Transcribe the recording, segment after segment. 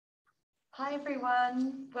Hi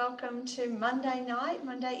everyone, welcome to Monday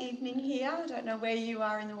evening here. I don't know where you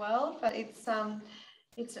are in the world, but it's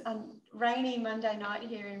a rainy Monday night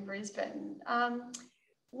here in Brisbane.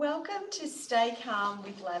 Welcome to Stay Calm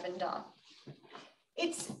with Lavender.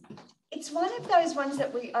 It's one of those ones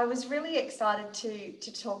that I was really excited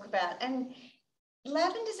to talk about, and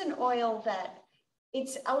lavender is an oil that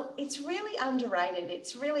it's really underrated.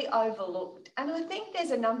 It's really overlooked. And I think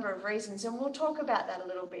there's a number of reasons, and we'll talk about that a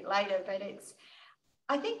little bit later, but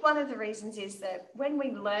I think one of the reasons is that when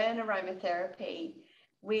we learn aromatherapy,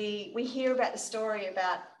 we hear about the story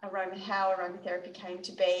about how aromatherapy came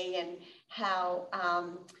to be, and how,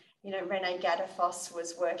 Rene Gadafoss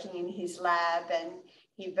was working in his lab and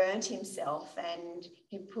he burnt himself and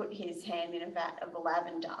he put his hand in a vat of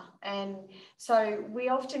lavender. And so we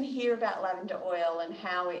often hear about lavender oil and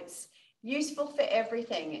how it's useful for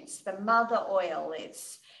everything. It's the mother oil.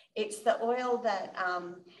 It's the oil that,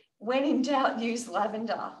 when in doubt, use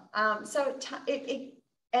lavender. And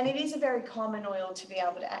it is a very common oil to be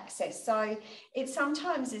able to access. So it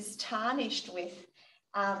sometimes is tarnished with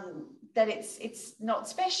that it's not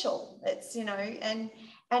special. It's,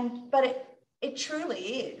 but it truly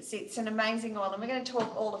is. It's an amazing oil, and we're going to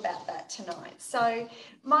talk all about that tonight. So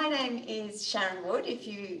my name is Sharon Wood, if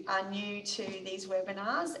you are new to these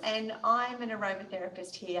webinars, and I'm an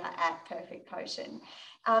aromatherapist here at Perfect Potion.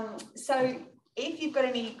 So if you've got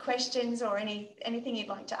any questions or anything you'd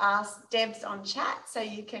like to ask, Deb's on chat, so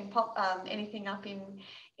you can pop anything up in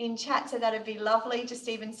chat, so that'd be lovely. Just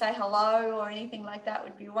even say hello or anything like that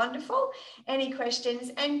would be wonderful. Any questions,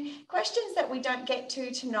 and questions that we don't get to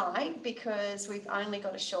tonight because we've only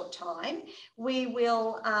got a short time, we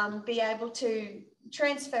will be able to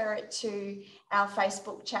transfer it to our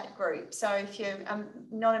Facebook chat group. So if you're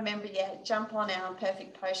not a member yet, jump on our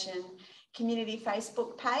Perfect Potion community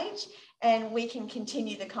Facebook page and we can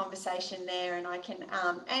continue the conversation there, and I can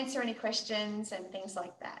answer any questions and things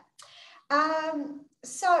like that.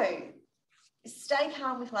 So stay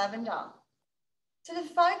calm with lavender. So the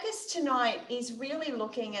focus tonight is really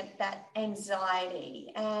looking at that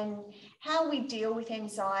anxiety and how we deal with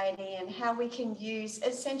anxiety and how we can use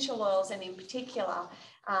essential oils, and in particular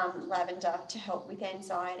lavender, to help with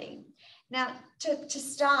anxiety. Now, to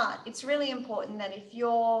start, it's really important that if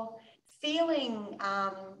you're feeling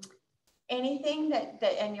anything that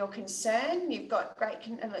and you're concerned, you've got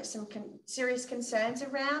some serious concerns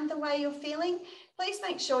around the way you're feeling, please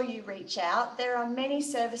make sure you reach out. There are many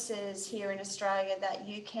services here in Australia that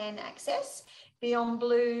you can access: Beyond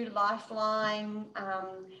Blue, Lifeline,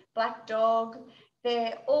 Black Dog.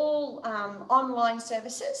 They're all online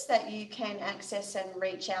services that you can access and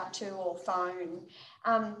reach out to or phone.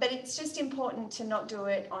 But it's just important to not do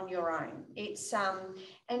it on your own. It's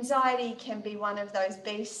anxiety can be one of those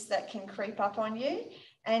beasts that can creep up on you.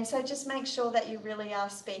 And so just make sure that you really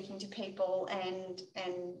are speaking to people and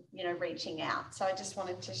reaching out. So I just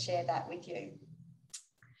wanted to share that with you.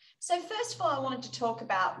 So first of all, I wanted to talk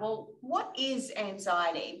about, well, what is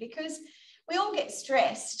anxiety? Because we all get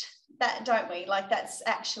stressed, don't we? Like, that's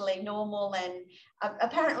actually normal and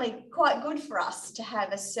apparently quite good for us to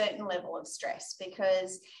have a certain level of stress,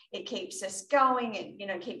 because it keeps us going,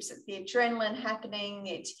 it keeps the adrenaline happening,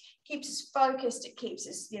 it keeps us focused, it keeps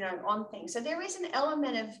us, on things. So there is an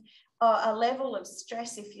element of a level of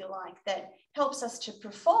stress, if you like, that helps us to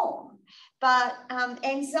perform. But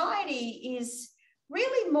anxiety is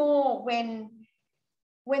really more when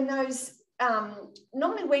those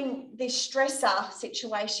normally when this stressor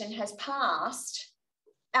situation has passed,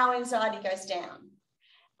 our anxiety goes down.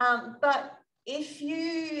 But if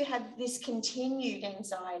you have this continued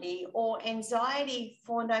anxiety, or anxiety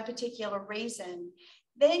for no particular reason,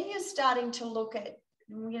 then you're starting to look at,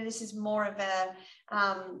 this is more of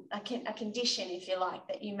a condition, if you like,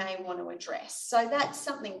 that you may want to address. So that's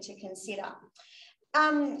something to consider.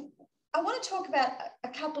 I want to talk about a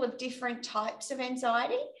couple of different types of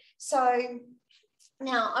anxiety. So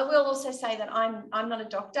now I will also say that I'm not a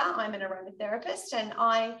doctor, I'm an aromatherapist, and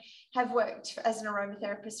I have worked as an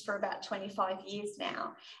aromatherapist for about 25 years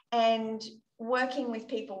now. And working with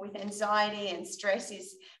people with anxiety and stress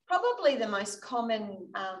is probably the most common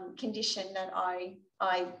condition that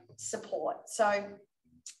I support. So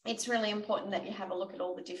it's really important that you have a look at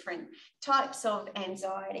all the different types of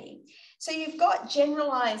anxiety. So you've got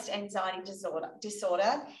generalized anxiety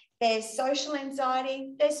disorder. There's social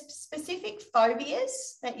anxiety, there's specific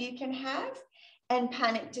phobias that you can have, and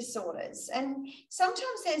panic disorders. And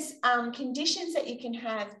sometimes there's conditions that you can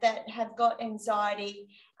have that have got anxiety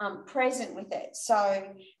present with it. So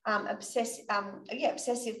obsessive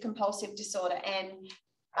compulsive disorder and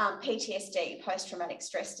PTSD, post-traumatic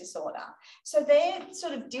stress disorder. So they're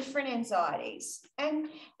sort of different anxieties. And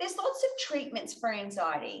there's lots of treatments for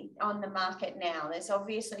anxiety on the market now. There's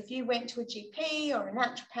obviously, if you went to a GP or a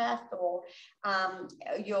naturopath or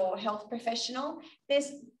your health professional,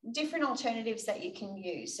 there's different alternatives that you can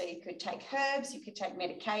use. So you could take herbs, you could take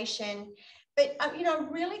medication. But, you know,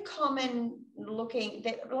 really common looking,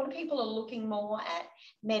 that a lot of people are looking more at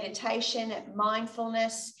meditation, at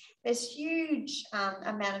mindfulness. There's huge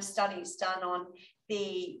amount of studies done on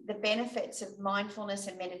the benefits of mindfulness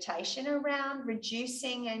and meditation around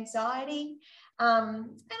reducing anxiety. And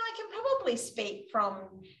I can probably speak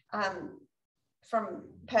from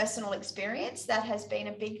personal experience. That has been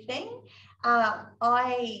a big thing.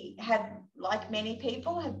 I have, like many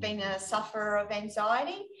people, have been a sufferer of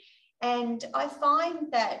anxiety. And I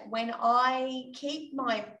find that when I keep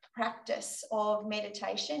my practice of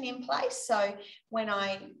meditation in place, so when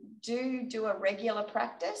I do a regular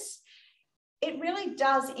practice, it really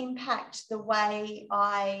does impact the way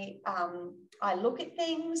I look at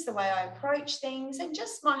things, the way I approach things, and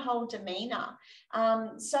just my whole demeanour.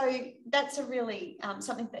 So that's a really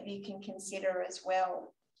something that you can consider as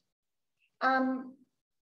well.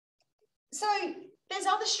 So there's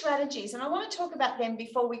other strategies, and I want to talk about them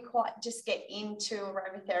before we quite just get into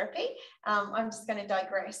aromatherapy. I'm just going to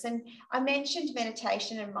digress. And I mentioned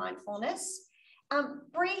meditation and mindfulness.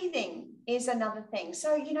 Breathing is another thing.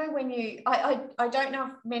 So, you know, when I don't know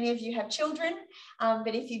if many of you have children,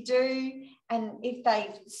 but if you do, and if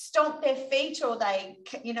they stomp their feet or they,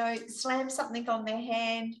 you know, slam something on their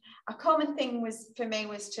hand, a common thing for me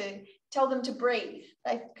was to tell them to breathe,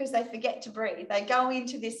 because they forget to breathe. They go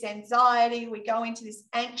into this anxiety, we go into this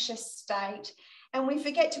anxious state, and we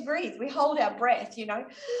forget to breathe. We hold our breath, you know.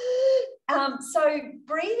 So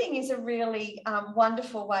breathing is a really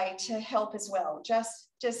wonderful way to help as well.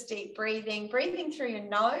 Just deep breathing. Breathing through your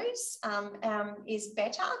nose is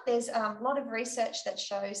better. There's a lot of research that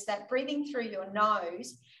shows that breathing through your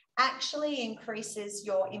nose actually increases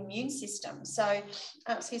your immune system. So,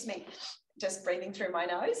 excuse me, just breathing through my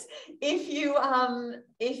nose. If you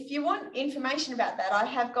want information about that, I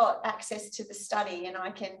have got access to the study, and I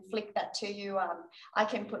can flick that to you. I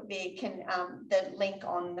can put the link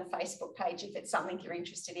on the Facebook page if it's something you're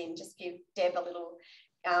interested in. Just give Deb a little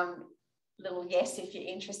yes if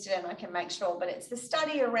you're interested, and I can make sure. But it's the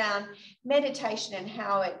study around meditation and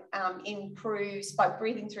how it improves, by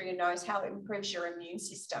breathing through your nose, how it improves your immune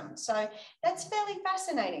system. So that's fairly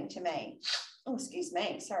fascinating to me. Oh, excuse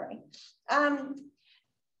me, sorry.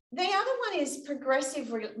 The other one is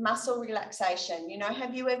progressive muscle relaxation. You know,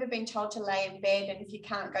 have you ever been told to lay in bed, and if you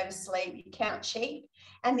can't go to sleep, you count sheep?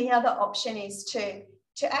 And the other option is to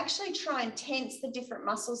actually try and tense the different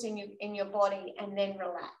muscles in your body and then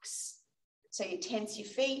relax. So you tense your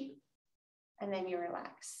feet and then you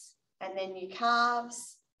relax, and then your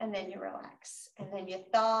calves and then you relax, and then your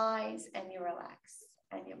thighs and you relax,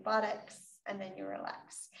 and your buttocks and then you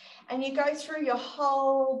relax. And you go through your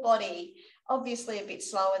whole body, obviously a bit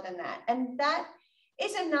slower than that. And that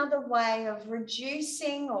is another way of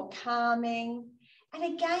reducing or calming. And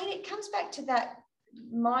again, it comes back to that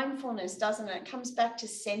mindfulness, doesn't it? It comes back to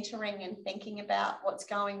centering and thinking about what's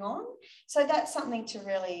going on. So that's something to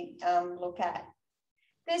really look at.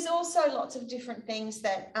 There's also lots of different things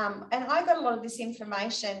that, and I got a lot of this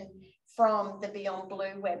information from the Beyond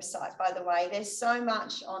Blue website, by the way. There's so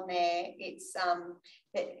much on there.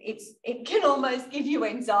 It can almost give you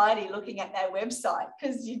anxiety looking at their website,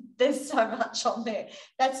 because there's so much on there.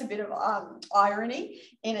 That's a bit of irony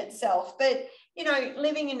in itself. But, you know,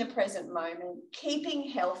 living in the present moment, keeping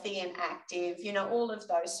healthy and active, you know, all of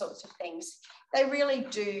those sorts of things, they really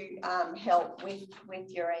do help with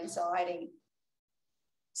your anxiety.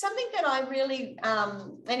 Something that I really,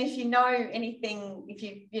 and if you know anything, if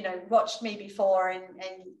you know, watched me before, and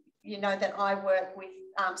you know that I work with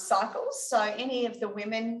cycles. So any of the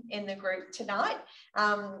women in the group tonight,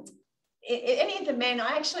 any of the men,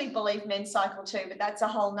 I actually believe men cycle too, but that's a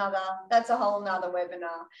whole nother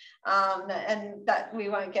webinar, and that we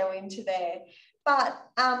won't go into there. But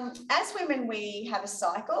as women, we have a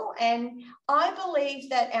cycle, and I believe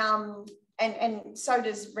that and so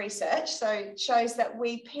does research. So it shows that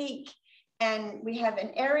we peak, and we have an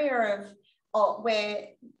area of where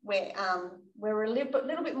we're a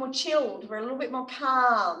little bit more chilled, we're a little bit more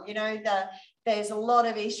calm. You know, there's a lot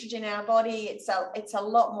of estrogen in our body. It's a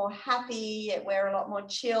lot more happy. We're a lot more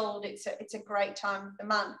chilled. It's a great time of the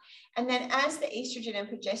month. And then as the estrogen and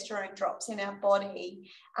progesterone drops in our body,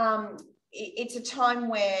 it's a time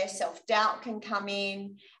where self-doubt can come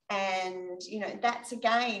in. And, you know, that's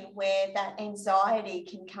again where that anxiety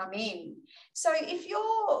can come in. So if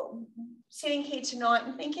you're sitting here tonight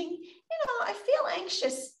and thinking, I feel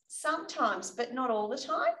anxious sometimes, but not all the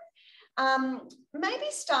time, maybe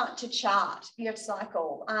start to chart your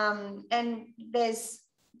cycle. And there's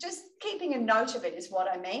just keeping a note of it is what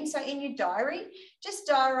I mean. So in your diary, just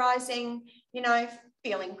diarising,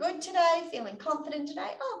 feeling good today, feeling confident today,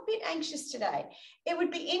 a bit anxious today. It would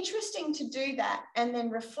be interesting to do that and then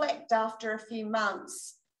reflect after a few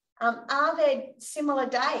months. Are there similar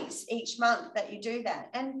days each month that you do that?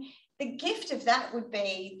 And the gift of that would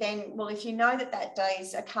be then, well, if you know that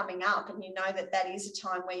days are coming up and you know that is a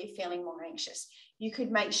time where you're feeling more anxious, you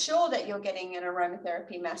could make sure that you're getting an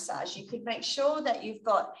aromatherapy massage. You could make sure that you've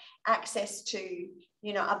got access to,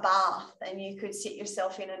 a bath, and you could sit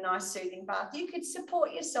yourself in a nice soothing bath. You could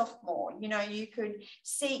support yourself more. You could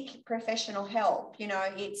seek professional help.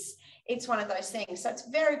 It's one of those things. So it's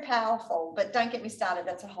very powerful, but don't get me started.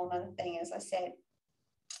 That's a whole other thing, as I said.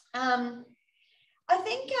 I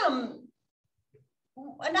think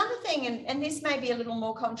another thing, and this may be a little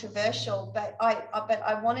more controversial, but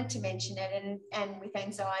I wanted to mention it, and with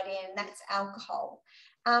anxiety, and that's alcohol.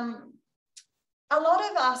 A lot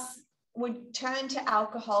of us would turn to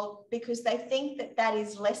alcohol because they think that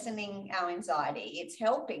is lessening our anxiety. It's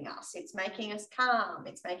helping us. It's making us calm.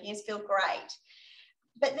 It's making us feel great.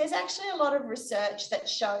 But there's actually a lot of research that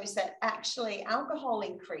shows that actually alcohol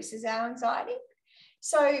increases our anxiety.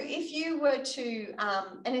 So if you were to,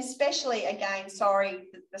 and especially again, sorry,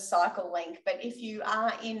 the cycle link, but if you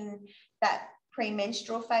are in that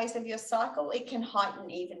premenstrual phase of your cycle, it can heighten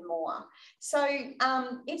even more. So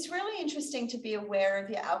it's really interesting to be aware of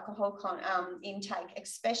your alcohol intake,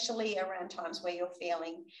 especially around times where you're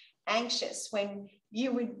feeling anxious, when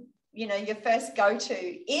you would, your first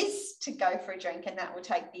go-to is to go for a drink, and that will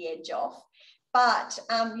take the edge off. But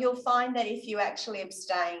you'll find that if you actually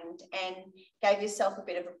abstained and gave yourself a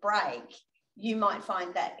bit of a break, you might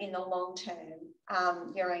find that in the long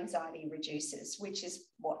term, your anxiety reduces, which is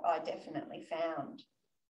what I definitely found.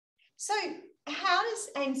 So how does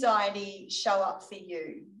anxiety show up for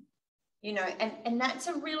you? And that's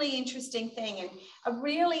a really interesting thing, and a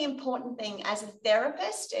really important thing as a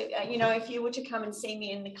therapist. If you were to come and see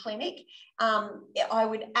me in the clinic, I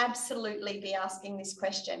would absolutely be asking this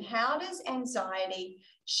question: how does anxiety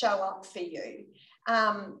show up for you?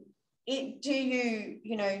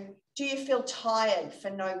 Do you feel tired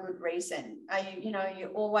for no good reason? Are you're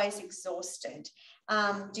always exhausted?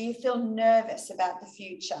 Do you feel nervous about the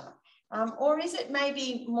future? Or is it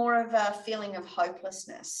maybe more of a feeling of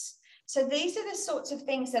hopelessness? So these are the sorts of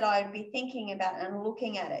things that I'd be thinking about and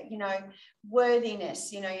looking at it,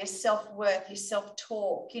 worthiness, your self-worth, your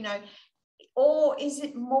self-talk, or is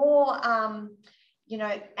it more,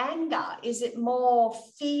 anger? Is it more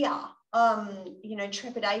fear?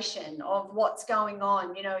 Trepidation of what's going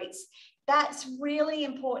on? That's really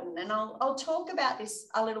important. And I'll talk about this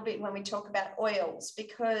a little bit when we talk about oils,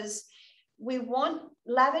 because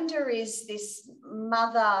lavender is this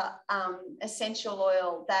mother essential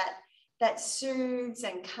oil that soothes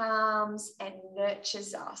and calms and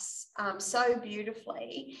nurtures us so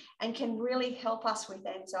beautifully, and can really help us with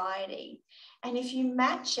anxiety. And if you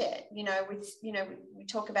match it, we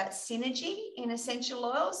talk about synergy in essential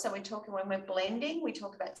oils. So when we're blending, we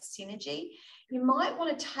talk about synergy. You might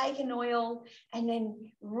want to take an oil and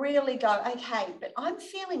then really go, okay, but I'm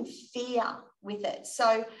feeling fear with it.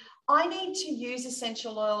 So I need to use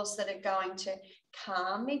essential oils that are going to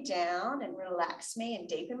calm me down and relax me and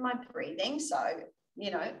deepen my breathing. So,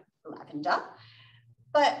 lavender.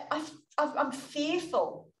 But I'm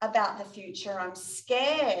fearful about the future. I'm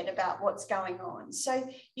scared about what's going on. So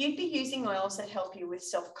you'd be using oils that help you with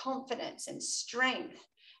self-confidence and strength.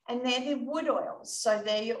 And they're the wood oils. So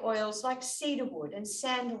they're your oils like cedarwood and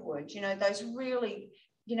sandalwood, those really,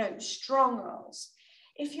 strong oils.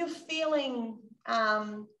 If you're feeling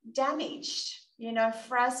damaged,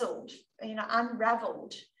 frazzled,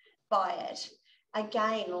 unraveled by it,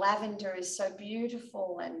 again, lavender is so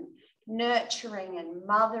beautiful and nurturing and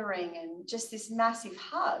mothering and just this massive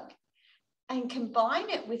hug. And combine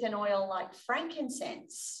it with an oil like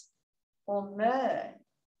frankincense or myrrh,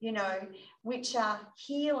 which are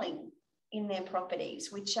healing in their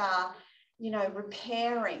properties, which are,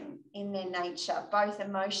 repairing in their nature, both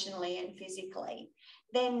emotionally and physically,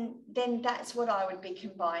 then that's what I would be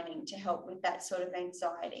combining to help with that sort of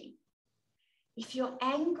anxiety. If you're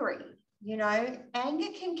angry,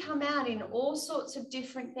 anger can come out in all sorts of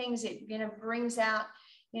different things. It, brings out,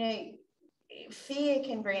 fear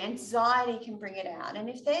can bring, anxiety can bring it out. And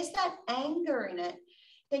if there's that anger in it,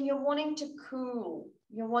 then you're wanting to cool,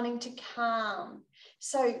 you're wanting to calm.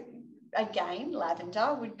 So again,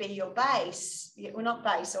 lavender would be your base, well, not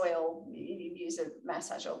base oil, use a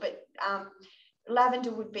massage oil, but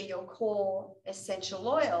lavender would be your core essential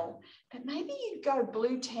oil. But maybe you go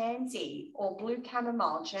blue tansy or blue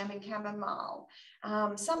chamomile, German chamomile,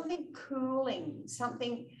 something cooling,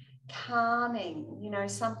 something calming, you know,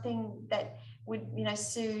 something that would, you know,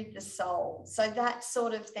 soothe the soul. So that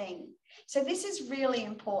sort of thing. So this is really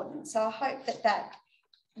important. So I hope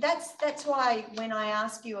that's why when I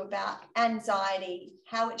ask you about anxiety,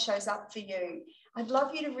 how it shows up for you, I'd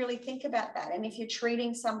love you to really think about that. And if you're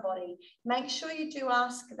treating somebody, make sure you do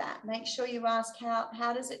ask that. Make sure you ask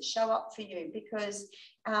how does it show up for you, because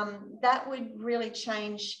that would really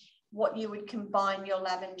change what you would combine your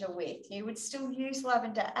lavender with. You would still use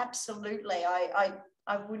lavender, absolutely.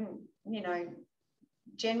 I wouldn't, you know,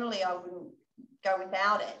 generally I wouldn't go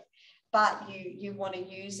without it, but you want to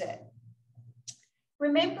use it.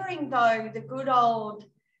 Remembering though the good old,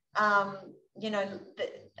 you know,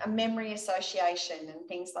 a memory association and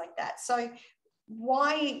things like that. So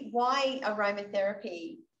why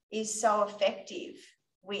aromatherapy is so effective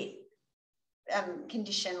with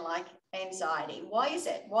condition like anxiety? Why is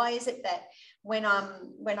it? Why is it that when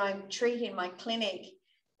I'm treating in my clinic,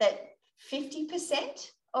 that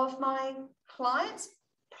 50% of my clients,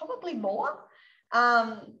 probably more,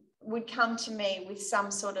 would come to me with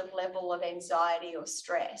some sort of level of anxiety or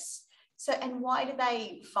stress? So, and why do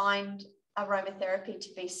they find aromatherapy to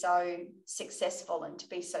be so successful and to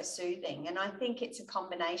be so soothing? And I think it's a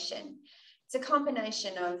combination. It's a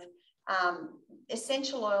combination of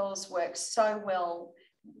essential oils work so well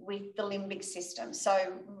with the limbic system. So,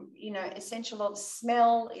 you know, essential oil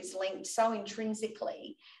smell is linked so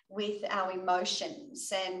intrinsically with our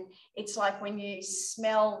emotions. And it's like when you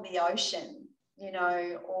smell the ocean, you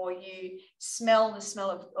know, or you smell the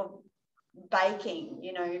smell of baking,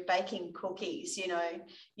 you know, baking cookies, you know,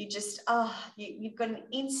 you just, you've got an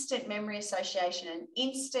instant memory association, an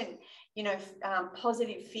instant, you know,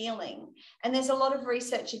 positive feeling. And there's a lot of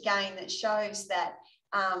research again that shows that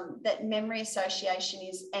that memory association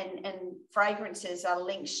is and fragrances are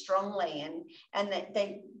linked strongly, and that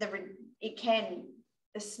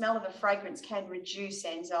the smell of a fragrance can reduce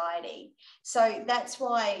anxiety. So that's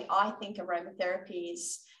why I think aromatherapy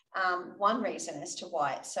is one reason as to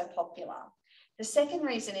why it's so popular. The second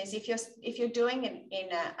reason is if you're doing it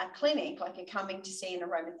in a clinic, like you're coming to see an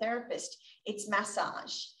aromatherapist, it's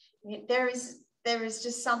massage. There is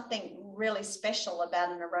just something really special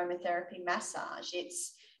about an aromatherapy massage.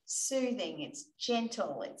 It's soothing, it's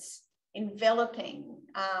gentle, it's enveloping.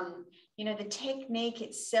 You know, the technique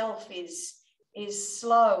itself is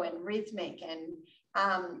slow and rhythmic, and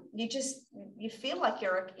you feel like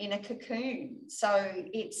you're in a cocoon. So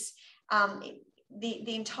it's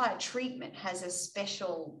the entire treatment has a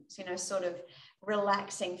special, you know, sort of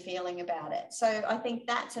relaxing feeling about it. So I think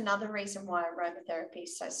that's another reason why aromatherapy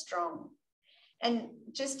is so strong. And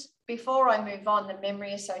just before I move on, the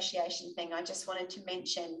memory association thing, I just wanted to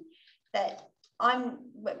mention that I'm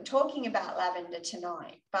talking about lavender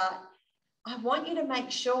tonight, but I want you to make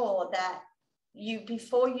sure that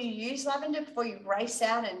before you use lavender, before you race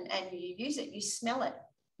out and you use it, you smell it.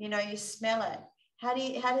 You know, you smell it. How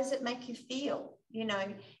does it make you feel? You know,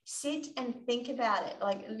 sit and think about it.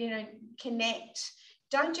 Like, you know, connect.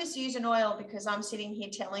 Don't just use an oil because I'm sitting here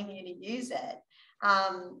telling you to use it.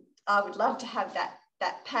 I would love to have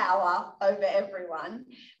that power over everyone,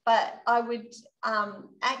 but I would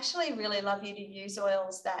actually really love you to use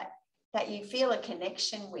oils that you feel a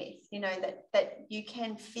connection with. You know, that you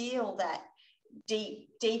can feel that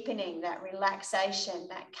deepening, that relaxation,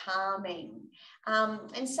 that calming.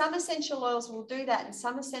 And some essential oils will do that, and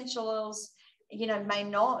some essential oils, you know, may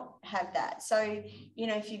not have that. So, you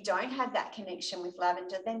know, if you don't have that connection with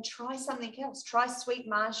lavender, then try something else. Try sweet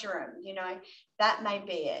marjoram, you know, that may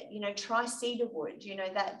be it. You know, try cedarwood, you know,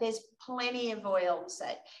 that there's plenty of oils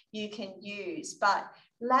that you can use, but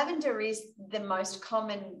lavender is the most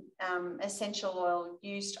common essential oil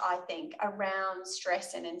used, I think, around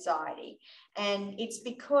stress and anxiety. And it's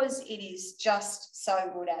because it is just so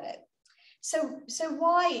good at it. So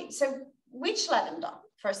which lavender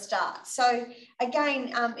for a start? So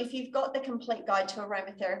again, if you've got the complete guide to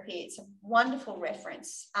aromatherapy, it's a wonderful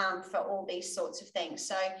reference for all these sorts of things.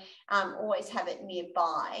 So always have it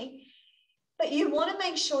nearby. But you want to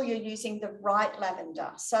make sure you're using the right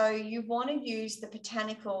lavender. So you want to use the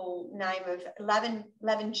botanical name of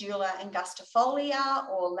Lavandula angustifolia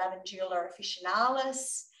or Lavandula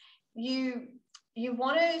officinalis. You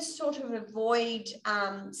want to sort of avoid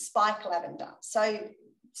spike lavender. So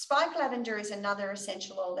spike lavender is another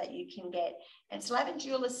essential oil that you can get. It's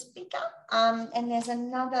Lavandula spica, and there's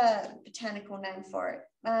another botanical name for it.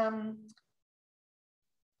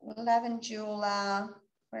 Lavandula,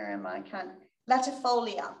 where am I?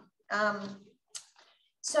 latifolia.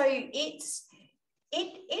 So it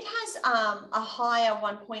has a higher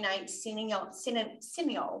 1.8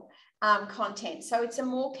 cineol content. So it's a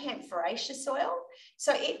more camphoraceous oil.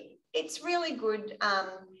 So it's really good,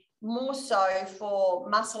 more so for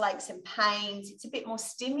muscle aches and pains. It's a bit more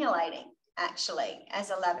stimulating, actually,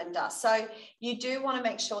 as a lavender. So you do want to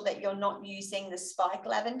make sure that you're not using the spike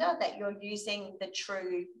lavender, that you're using the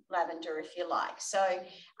true lavender, if you like. So,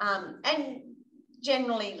 and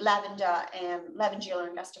generally lavender and Lavandula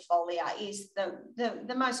angustifolia is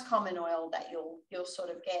the most common oil that you'll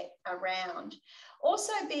sort of get around.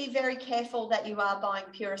 Also, be very careful that you are buying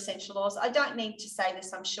pure essential oils. I don't need to say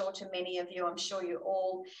this, I'm sure, to many of you. I'm sure you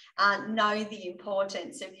all know the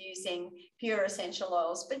importance of using pure essential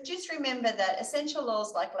oils. But just remember that essential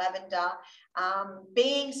oils like lavender,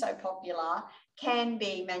 being so popular, can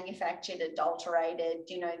be manufactured, adulterated,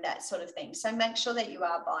 you know, that sort of thing. So make sure that you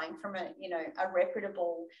are buying from a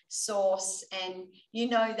reputable source, and you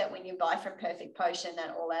know that when you buy from Perfect Potion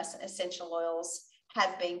that all our essential oils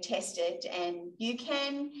have been tested, and you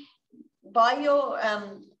can buy your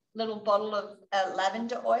little bottle of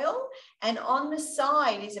lavender oil, and on the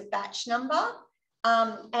side is a batch number.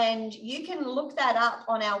 And you can look that up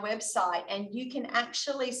on our website, and you can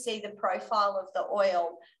actually see the profile of the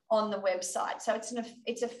oil on the website. So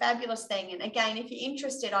it's a fabulous thing. And again, if you're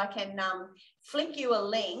interested, I can flick you a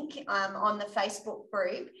link on the Facebook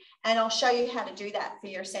group, and I'll show you how to do that for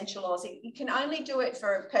your essential oils. You can only do it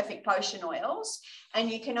for Perfect Potion oils,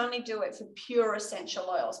 and you can only do it for pure essential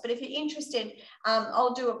oils. But if you're interested,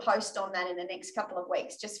 I'll do a post on that in the next couple of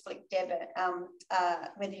weeks. Just flick Deb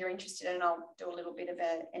whether you're interested, and I'll do a little bit of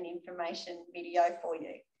an information video for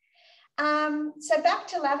you. So back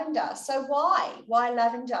to lavender. So why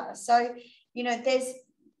lavender? So, you know,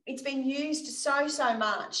 it's been used so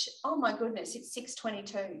much. Oh my goodness, it's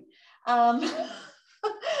 6:22. I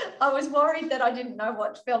was worried that I didn't know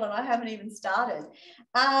what to fill, and I haven't even started.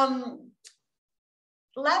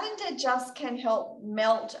 Lavender just can help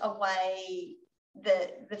melt away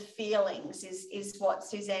the feelings, is what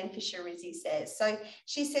Suzanne Fisher-Rizzi says. So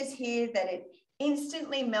she says here that it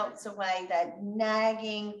instantly melts away that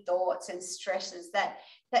nagging thoughts and stresses that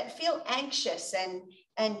feel anxious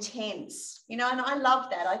and tense, you know, and I love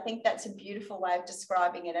that. I think that's a beautiful way of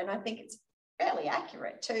describing it, and I think it's fairly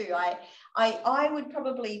accurate too. I would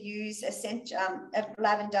probably use a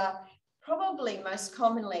lavender probably most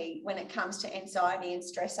commonly when it comes to anxiety and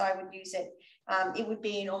stress. I would use it. It would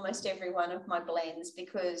be in almost every one of my blends,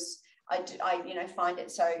 because I find it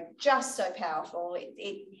so powerful.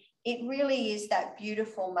 It really is that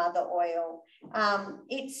beautiful mother oil.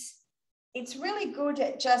 It's really good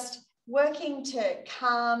at just working to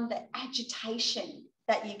calm the agitation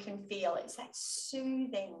that you can feel. It's that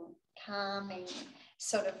soothing, calming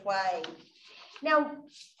sort of way. Now,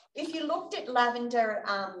 if you looked at lavender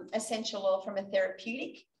essential oil from a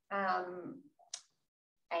therapeutic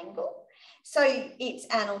angle, so it's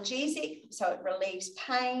analgesic, so it relieves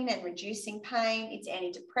pain and reducing pain. It's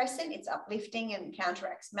antidepressant, it's uplifting and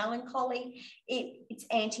counteracts melancholy. It's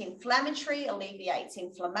anti-inflammatory, alleviates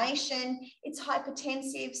inflammation. It's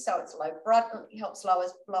hypertensive, so it's it helps lower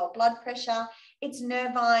blood pressure. It's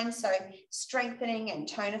nervine, so strengthening and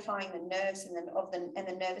tonifying the nerves and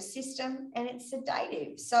the nervous system. And it's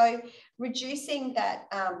sedative, so reducing that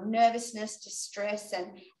nervousness, distress,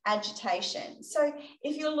 and agitation. So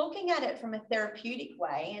if you're looking at it from a therapeutic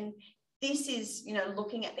way, and this is, you know,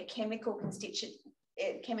 looking at the chemical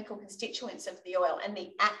constituents of the oil and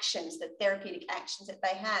the actions, the therapeutic actions that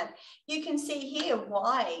they have, you can see here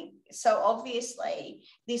why so obviously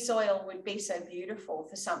this oil would be so beautiful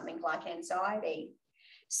for something like anxiety.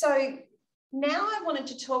 So now I wanted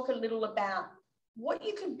to talk a little about what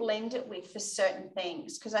you could blend it with for certain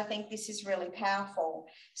things, because I think this is really powerful.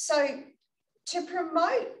 So to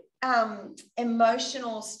promote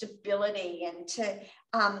emotional stability, and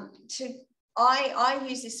I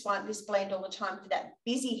use this blend all the time for that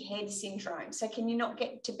busy head syndrome. So can you not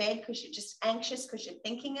get to bed because you're just anxious because you're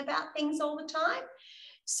thinking about things all the time?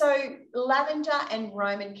 So lavender and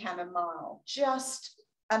Roman chamomile, just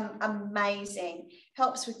amazing.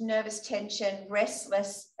 Helps with nervous tension,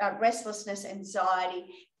 restlessness, anxiety,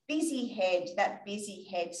 busy head, that busy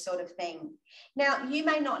head sort of thing. Now, you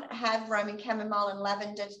may not have Roman chamomile and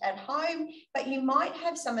lavender at home, but you might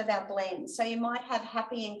have some of our blends. So you might have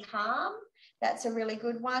Happy and Calm. That's a really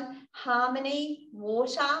good one. Harmony,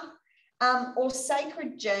 Water, or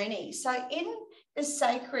Sacred Journey. So in the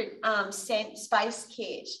Sacred Scent Space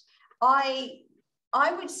Kit, I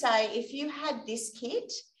would say if you had this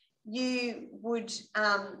kit, you would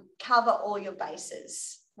cover all your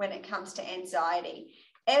bases when it comes to anxiety.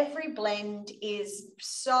 Every blend is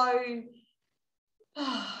so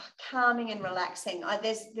calming and relaxing.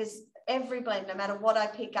 There's every blend, no matter what I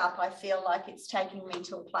pick up, I feel like it's taking me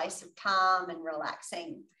to a place of calm and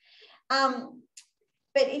relaxing. But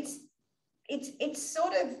it's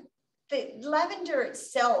sort of, the lavender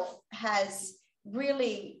itself has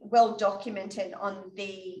really well documented on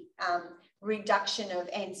the reduction of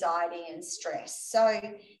anxiety and stress. So,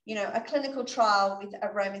 you know, a clinical trial with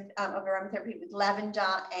aromatherapy with lavender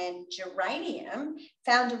and geranium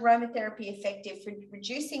found aromatherapy effective for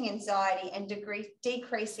reducing anxiety and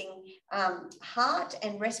decreasing heart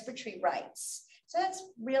and respiratory rates. So that's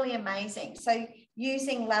really amazing. So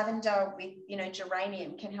using lavender with, you know,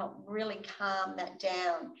 geranium can help really calm that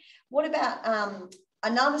down. What about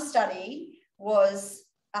another study was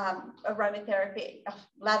aromatherapy,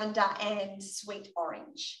 lavender and sweet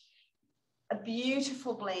orange. A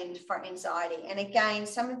beautiful blend for anxiety. And again,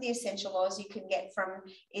 some of the essential oils you can get from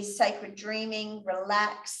is sacred dreaming,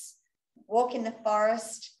 relax, walk in the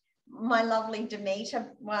forest, my lovely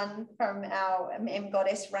Demeter one from our M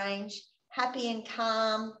Goddess range, happy and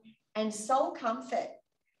calm, and soul comfort.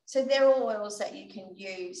 So they're all oils that you can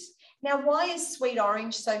use. Now, why is sweet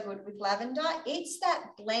orange so good with lavender? It's that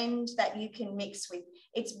blend that you can mix with.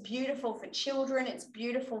 It's beautiful for children. It's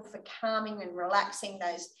beautiful for calming and relaxing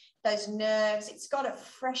those nerves. It's got a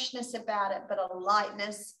freshness about it, but a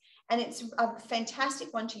lightness. And it's a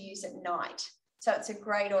fantastic one to use at night. So it's a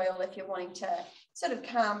great oil if you're wanting to sort of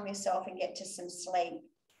calm yourself and get to some sleep.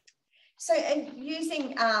 So, and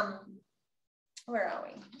using, where are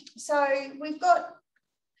we? So we've got,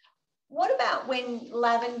 what about when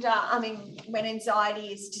when anxiety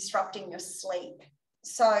is disrupting your sleep?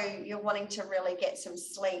 So you're wanting to really get some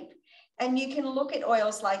sleep. And you can look at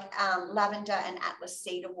oils like lavender and Atlas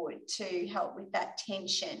cedarwood to help with that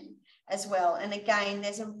tension as well. And again,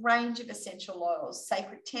 there's a range of essential oils: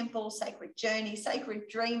 sacred temple, sacred journey, sacred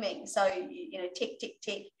dreaming. So, you know, tick, tick,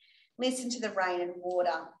 tick, listen to the rain and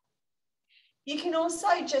water. You can also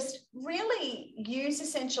just really use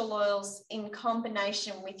essential oils in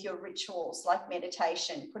combination with your rituals like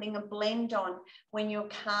meditation, putting a blend on when you're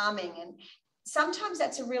calming. And sometimes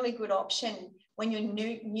that's a really good option when you're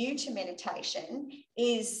new to meditation,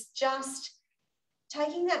 is just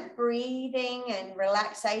taking that breathing and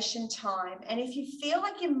relaxation time. And if you feel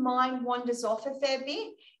like your mind wanders off a fair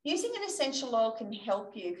bit, using an essential oil can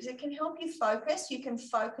help you, because it can help you focus. You can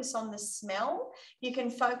focus on the smell. You can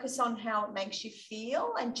focus on how it makes you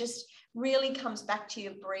feel, and just really comes back to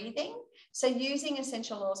your breathing. So using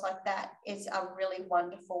essential oils like that is a really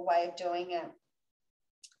wonderful way of doing it.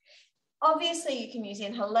 Obviously, you can use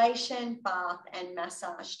inhalation, bath, and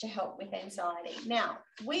massage to help with anxiety. Now,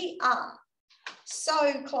 we are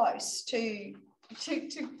so close to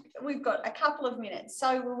we've got a couple of minutes.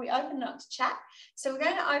 So will we open it up to chat? So we're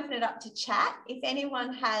going to open it up to chat. If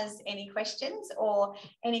anyone has any questions or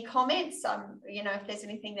any comments, you know, if there's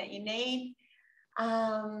anything that you need.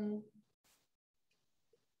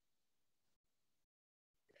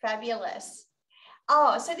 Fabulous.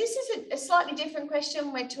 Oh, so this is a slightly different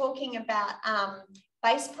question. We're talking about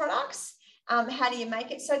base products. How do you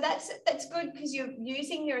make it? So that's good, because you're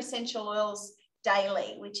using your essential oils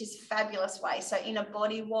daily, which is a fabulous way. So in a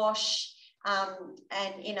body wash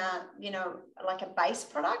and in a, you know, like a base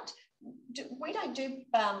product. We don't do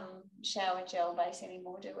shower gel base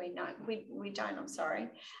anymore, do we? No, we don't, I'm sorry.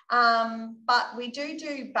 But we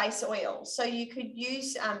do base oil. So you could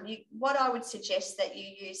use, what I would suggest that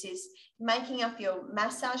you use is making up your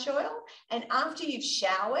massage oil, and after you've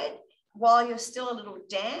showered, while you're still a little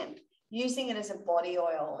damp, using it as a body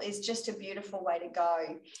oil is just a beautiful way to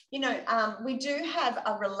go. You know, we do have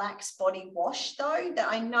a relaxed body wash though,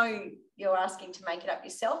 that I know you're asking to make it up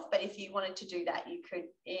yourself, but if you wanted to do that, you could,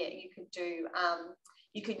 yeah,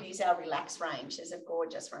 you could use our relax range. There's a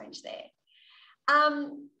gorgeous range there.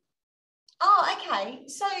 Oh, okay.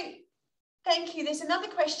 So thank you. There's another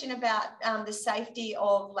question about the safety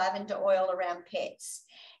of lavender oil around pets.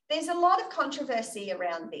 There's a lot of controversy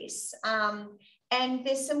around this. And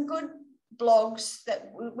there's some good blogs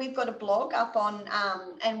that we've got a blog up on,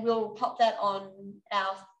 and we'll pop that on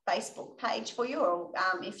our Facebook page for you, or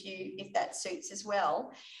if that suits as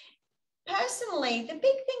well. Personally, the big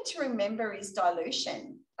thing to remember is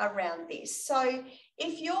dilution around this. So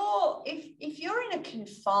if you're in a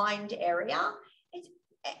confined area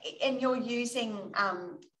and you're using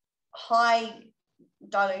high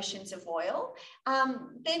dilutions of oil,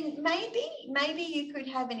 then maybe you could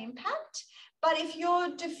have an impact. But if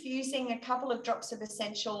you're diffusing a couple of drops of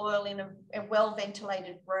essential oil in a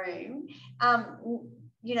well-ventilated room,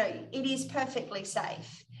 you know, it is perfectly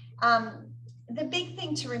safe. The big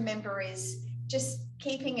thing to remember is just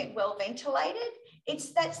keeping it well ventilated.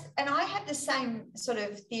 And I have the same sort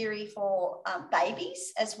of theory for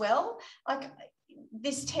babies as well. Like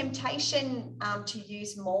this temptation to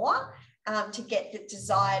use more to get the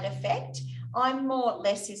desired effect. I'm more,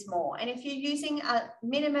 less is more. And if you're using a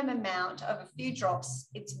minimum amount of a few drops,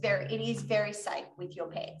 it is very safe with your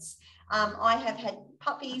pets. I have had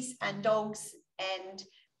puppies and dogs and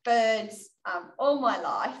birds all my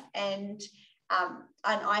life, and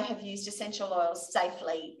I have used essential oils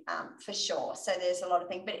safely for sure. So there's a lot of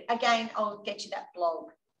things, but again, I'll get you that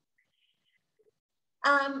blog.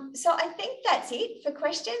 So I think that's it for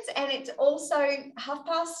questions, and it's also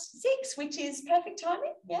 6:30, which is perfect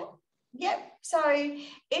timing. Yeah. Yep. So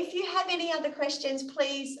if you have any other questions,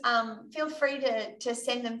 please feel free to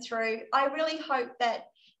send them through. I really hope that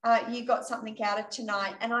you got something out of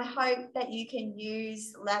tonight, and I hope that you can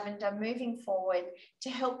use lavender moving forward to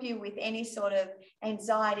help you with any sort of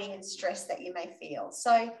anxiety and stress that you may feel.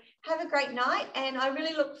 So have a great night, and I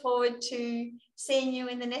really look forward to seeing you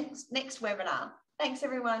in the next webinar. Thanks,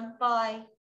 everyone. Bye.